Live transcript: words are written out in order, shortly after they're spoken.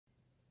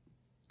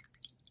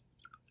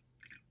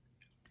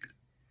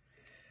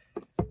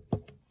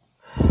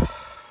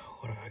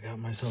got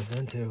myself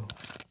into.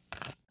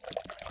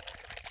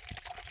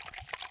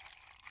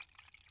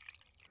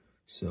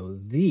 So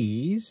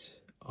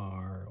these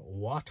are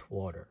Watt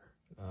water.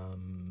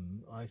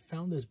 I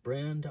found this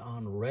brand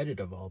on Reddit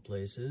of all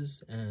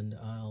places, and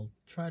I'll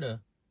try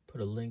to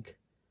put a link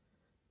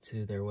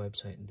to their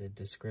website in the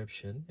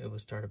description. It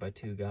was started by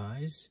two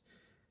guys.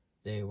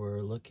 They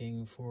were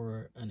looking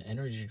for an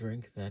energy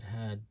drink that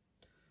had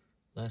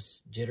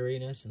less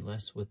jitteriness and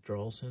less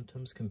withdrawal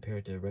symptoms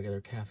compared to regular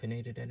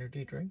caffeinated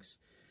energy drinks.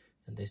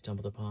 And they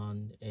stumbled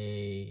upon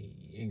a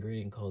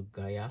ingredient called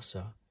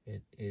guayasa.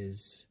 It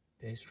is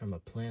based from a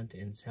plant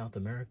in South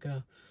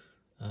America.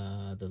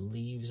 The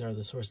leaves are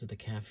the source of the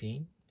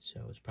caffeine,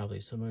 so it's probably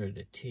similar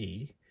to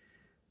tea.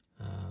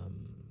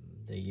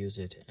 They use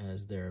it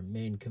as their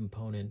main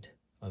component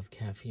of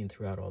caffeine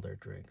throughout all their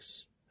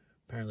drinks.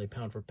 Apparently,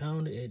 pound for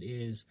pound, it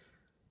is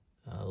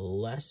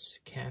less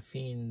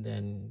caffeine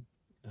than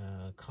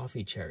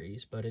coffee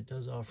cherries, but it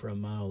does offer a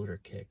milder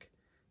kick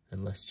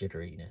and less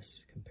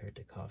jitteriness compared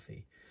to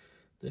coffee.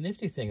 The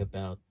nifty thing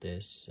about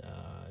this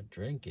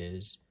drink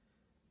is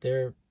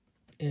they're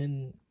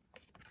in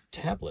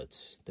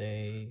tablets.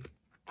 They,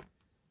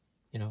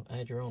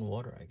 add your own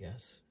water, I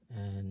guess,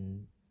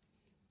 and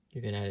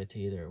you can add it to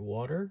either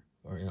water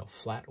or,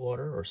 flat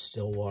water or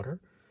still water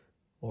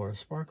or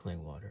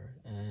sparkling water.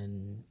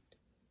 And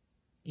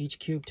each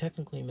cube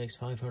technically makes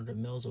 500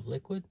 mils of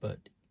liquid, but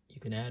you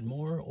can add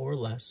more or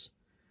less,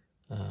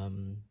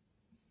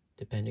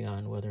 depending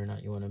on whether or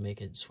not you want to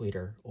make it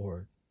sweeter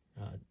or,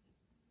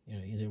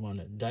 either want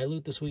to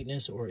dilute the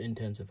sweetness or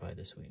intensify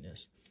the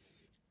sweetness.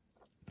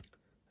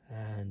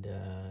 And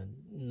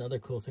another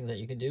cool thing that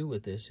you can do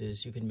with this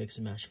is you can mix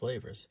and match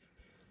flavors.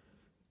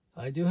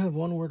 I do have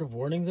one word of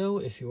warning, though.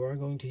 If you are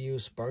going to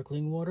use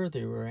sparkling water,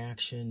 the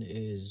reaction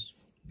is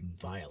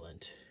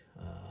violent.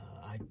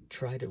 I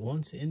tried it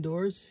once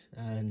indoors,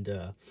 and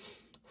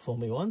fooled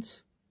me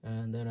once,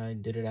 and then I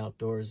did it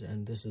outdoors,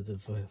 and this is the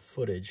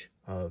footage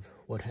of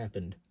what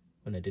happened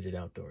when I did it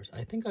outdoors.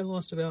 I think I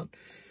lost about,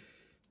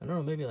 I don't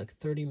know, maybe like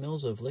 30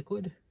 mils of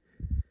liquid,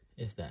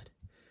 if that.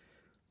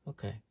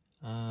 Okay.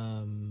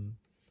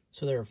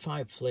 So there are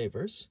 5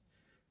 flavors.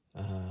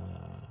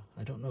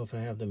 I don't know if I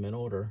have them in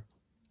order,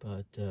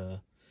 but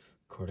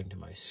according to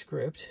my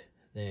script,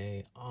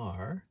 they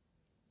are...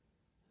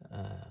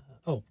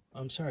 oh,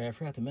 I'm sorry, I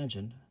forgot to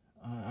mention.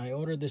 I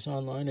ordered this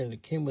online, and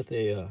it came with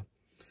a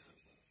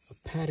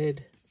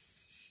padded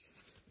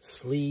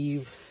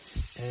sleeve,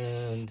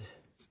 and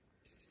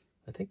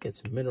I think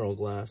it's mineral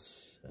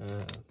glass,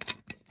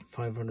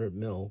 500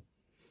 ml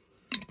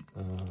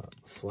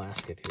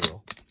flask, if you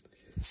will.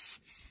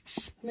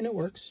 I mean, it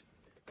works.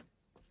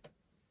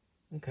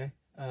 Okay.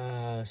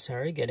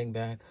 Sorry, getting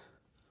back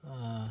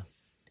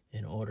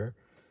in order.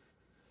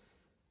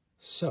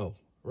 So,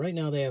 right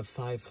now they have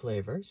 5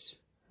 flavors.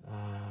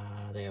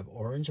 They have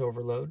Orange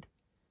Overload,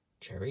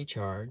 Cherry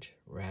Charge,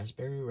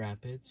 Raspberry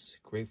Rapids,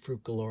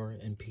 Grapefruit Galore,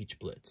 and Peach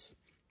Blitz.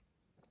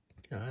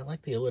 Now, I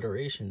like the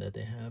alliteration that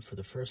they have for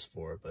the first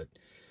 4, but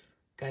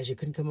guys, you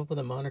couldn't come up with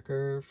a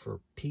moniker for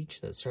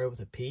peach that started with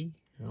a P?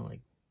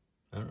 Like,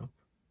 I don't know,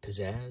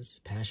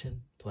 pizzazz,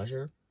 passion,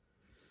 pleasure.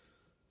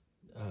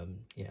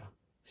 Yeah.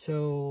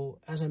 So,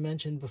 as I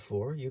mentioned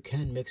before, you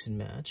can mix and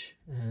match,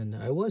 and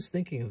I was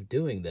thinking of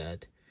doing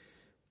that,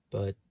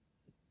 but,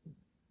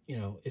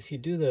 if you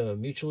do the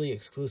mutually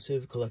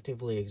exclusive,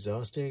 collectively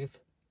exhaustive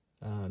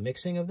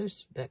mixing of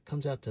this, that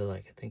comes out to,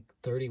 like, I think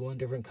 31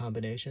 different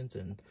combinations,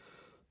 and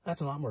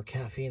that's a lot more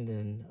caffeine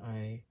than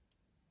I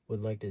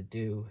would like to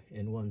do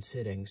in one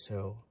sitting,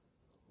 so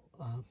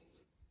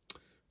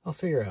I'll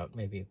figure out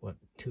maybe what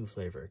 2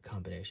 flavor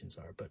combinations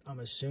are, but I'm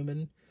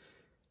assuming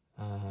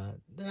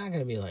they're not going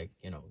to be like,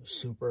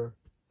 super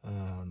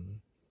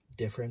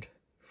different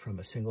from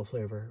a single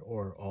flavor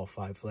or all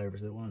 5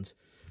 flavors at once.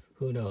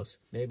 Who knows?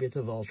 Maybe it's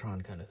a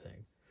Voltron kind of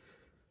thing.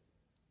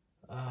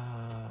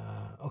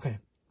 Okay.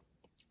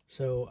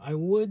 So I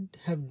would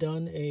have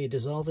done a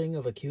dissolving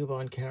of a cube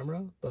on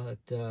camera, but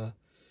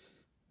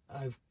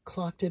I've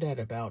clocked it at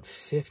about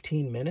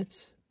 15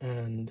 minutes,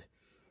 and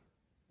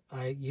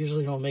I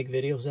usually don't make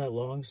videos that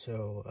long,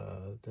 so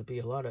there'll be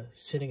a lot of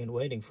sitting and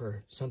waiting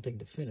for something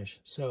to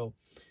finish. So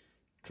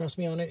trust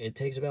me on it, it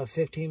takes about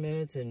 15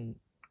 minutes in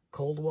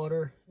cold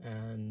water,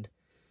 and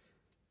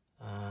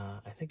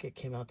I think it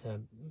came out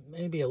to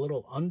maybe a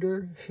little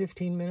under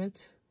 15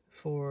 minutes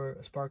for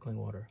sparkling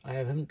water. I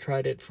haven't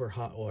tried it for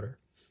hot water.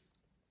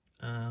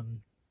 I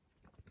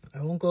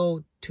won't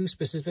go too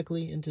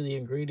specifically into the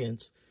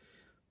ingredients,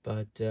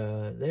 but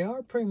they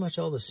are pretty much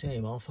all the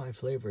same, all 5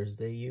 flavors.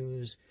 They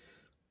use...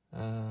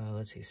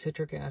 let's see,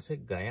 citric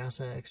acid,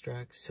 guayasa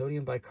extract,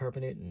 sodium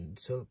bicarbonate, and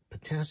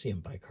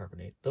potassium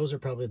bicarbonate. Those are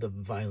probably the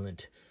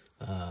violent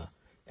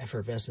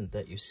effervescent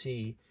that you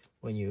see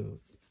when you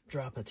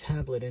drop a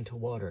tablet into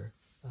water.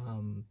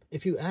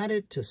 If you add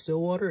it to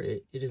still water,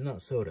 it is not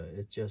soda.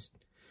 It's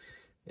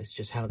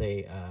just how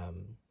they,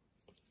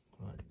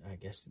 I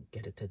guess,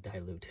 get it to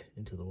dilute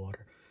into the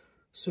water.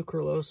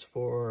 Sucralose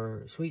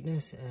for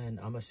sweetness, and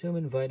I'm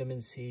assuming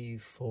vitamin C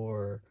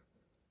for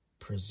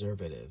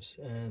preservatives,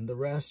 and the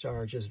rest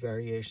are just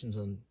variations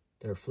on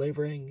their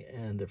flavoring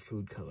and their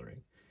food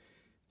coloring.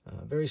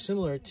 Very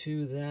similar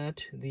to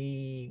that,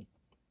 the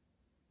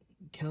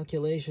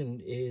calculation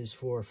is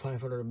for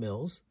 500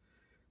 mils.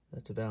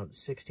 That's about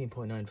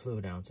 16.9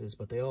 fluid ounces,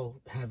 but they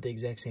all have the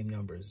exact same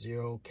numbers.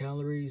 0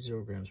 calories,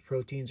 0 grams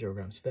protein, 0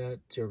 grams fat,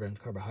 0 grams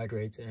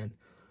carbohydrates, and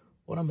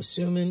what I'm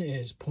assuming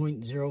is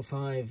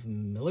 0.05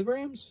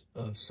 milligrams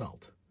of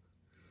salt.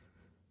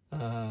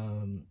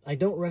 I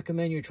don't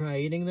recommend you try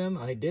eating them.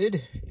 I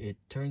did. It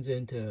turns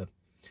into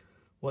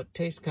what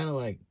tastes kind of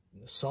like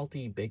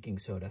salty baking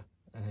soda,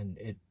 and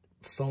it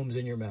foams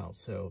in your mouth.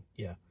 So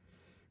yeah,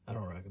 I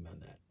don't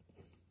recommend that.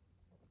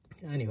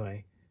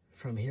 Anyway,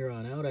 from here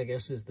on out, I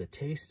guess, is the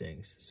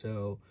tastings.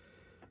 So,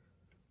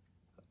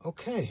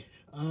 okay.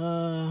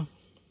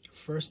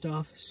 First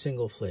off,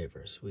 single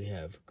flavors. We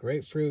have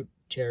grapefruit,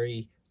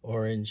 cherry,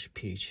 orange,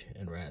 peach,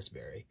 and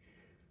raspberry.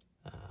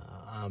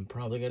 I'm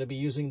probably going to be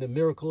using the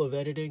miracle of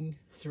editing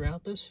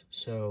throughout this,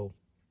 so,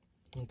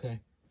 okay.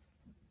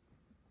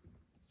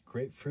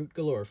 Grapefruit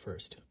galore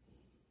first.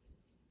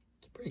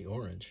 It's pretty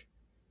orange.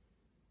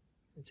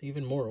 It's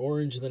even more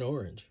orange than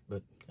orange,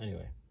 but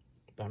anyway,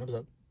 bottoms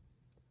up.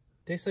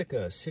 Tastes like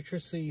a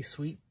citrusy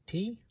sweet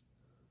tea.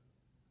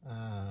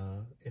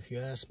 If you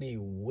ask me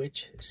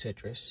which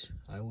citrus,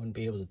 I wouldn't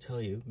be able to tell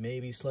you.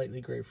 Maybe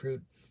slightly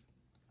grapefruit,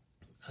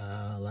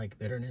 like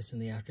bitterness in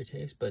the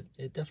aftertaste, but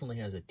it definitely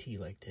has a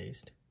tea-like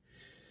taste.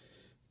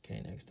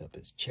 Okay, next up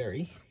is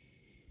cherry.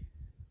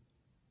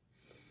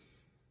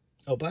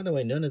 Oh, by the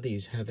way, none of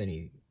these have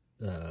any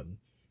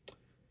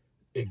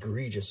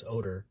egregious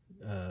odor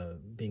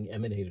being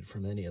emanated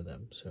from any of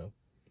them, so.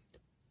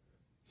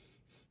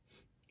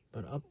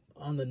 But up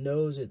on the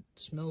nose, it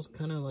smells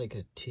kind of like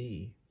a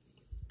tea.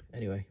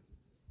 Anyway.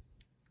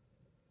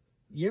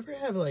 You ever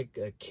have like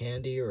a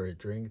candy or a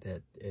drink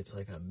that it's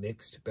like a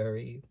mixed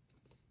berry,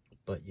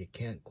 but you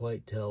can't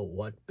quite tell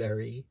what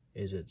berry?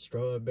 Is it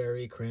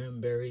strawberry,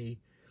 cranberry,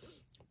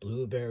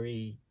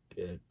 blueberry,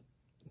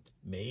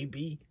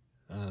 maybe?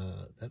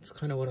 That's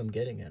kind of what I'm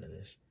getting out of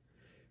this.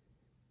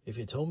 If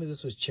you told me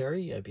this was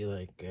cherry, I'd be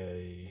like,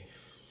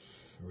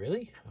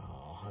 really?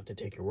 I'll have to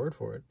take your word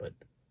for it, but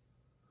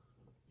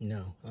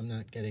no, I'm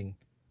not getting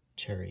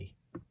cherry.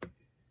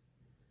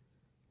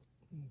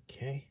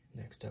 Okay,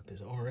 next up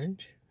is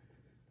orange.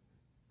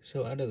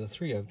 So out of the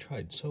three I've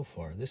tried so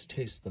far, this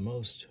tastes the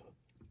most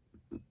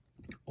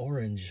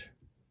orange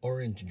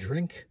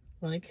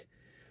drink-like,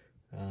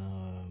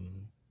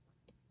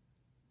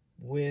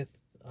 with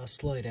a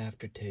slight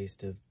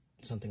aftertaste of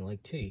something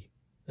like tea.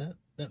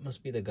 That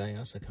must be the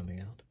Gayasa coming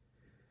out.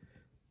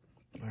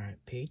 All right,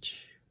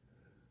 peach.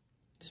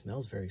 It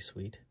smells very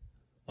sweet.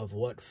 Of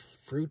what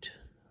fruit?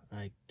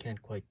 I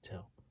can't quite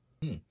tell.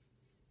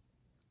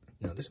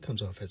 Now this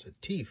comes off as a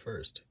tea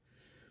first.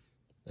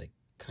 Like,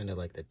 kind of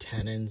like the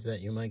tannins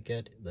that you might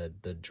get,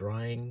 the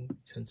drying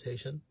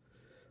sensation.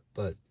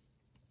 But,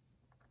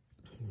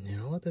 you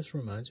know what this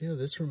reminds me of?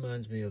 This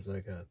reminds me of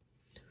like a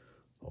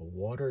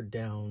watered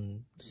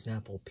down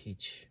Snapple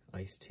peach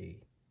iced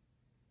tea.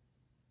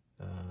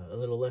 A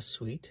little less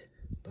sweet,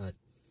 but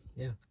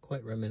yeah,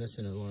 quite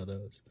reminiscent of one of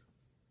those.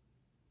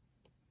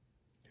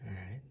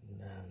 Alright, and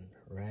then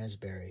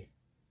raspberry.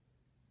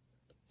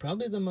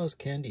 Probably the most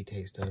candy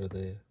taste out of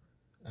the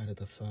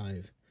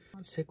five.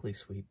 Not sickly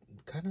sweet,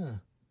 kind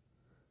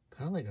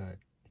of like a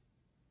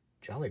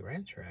Jolly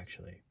Rancher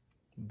actually.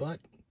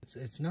 But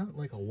it's not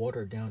like a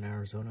watered down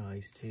Arizona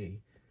iced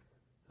tea.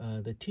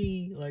 The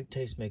tea-like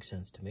taste makes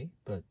sense to me,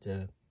 but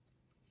it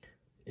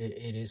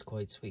is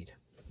quite sweet.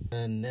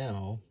 And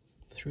now,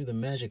 through the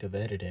magic of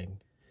editing,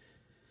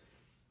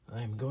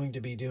 I'm going to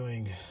be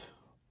doing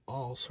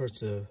all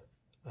sorts of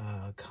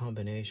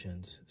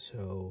combinations,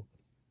 so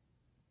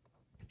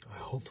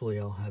hopefully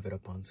I'll have it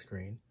up on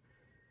screen.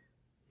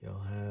 You'll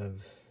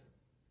have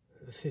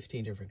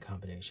 15 different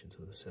combinations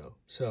of the soap.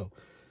 So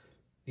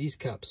these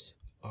cups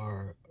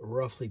are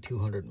roughly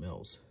 200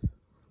 mils.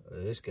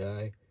 This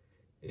guy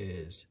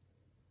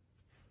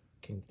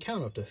can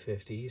count up to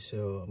 50,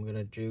 so I'm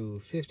gonna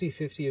do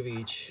 50-50 of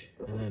each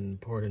and then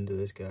pour it into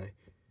this guy.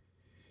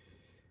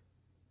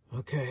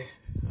 Okay,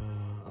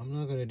 I'm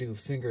not gonna do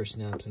finger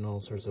snaps and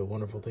all sorts of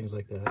wonderful things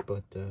like that,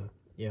 but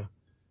yeah,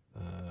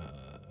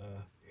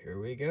 here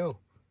we go.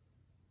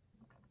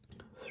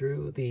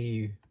 Through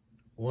the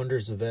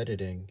wonders of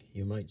editing,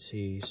 you might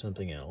see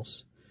something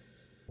else.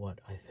 What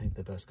I think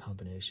the best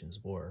combinations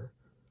were.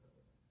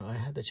 I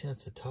had the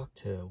chance to talk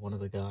to one of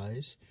the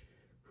guys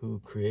who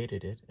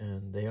created it,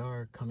 and they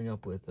are coming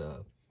up with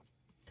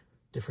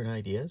different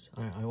ideas.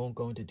 I won't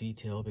go into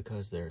detail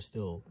because they're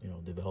still,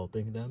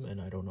 developing them, and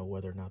I don't know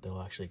whether or not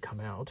they'll actually come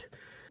out.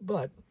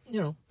 But,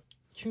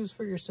 choose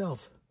for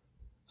yourself.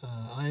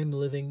 I'm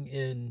living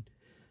in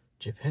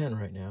Japan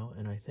right now,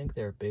 and I think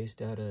they're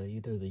based out of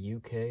either the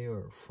UK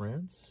or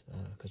France,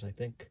 because I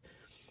think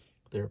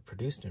they're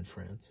produced in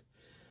France.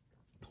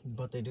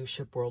 But they do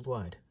ship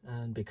worldwide,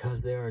 and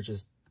because they are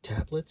just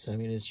tablets, I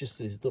mean, it's just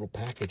these little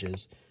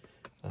packages,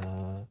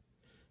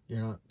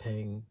 you're not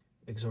paying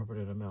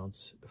exorbitant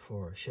amounts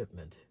for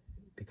shipment,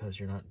 because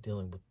you're not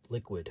dealing with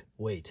liquid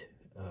weight,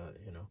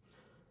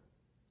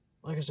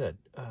 Like I said,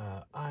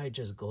 I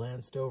just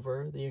glanced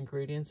over the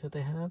ingredients that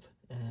they have,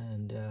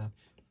 and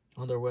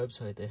on their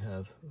website they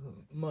have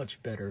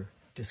much better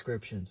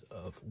descriptions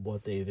of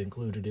what they've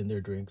included in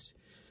their drinks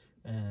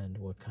and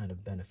what kind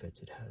of benefits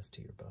it has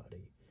to your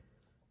body.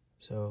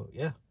 So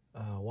yeah,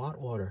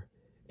 water.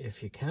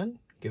 If you can,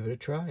 give it a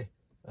try.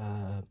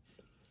 I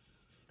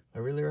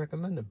really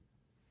recommend them.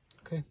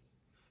 Okay,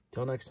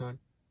 till next time,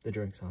 the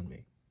drink's on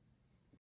me.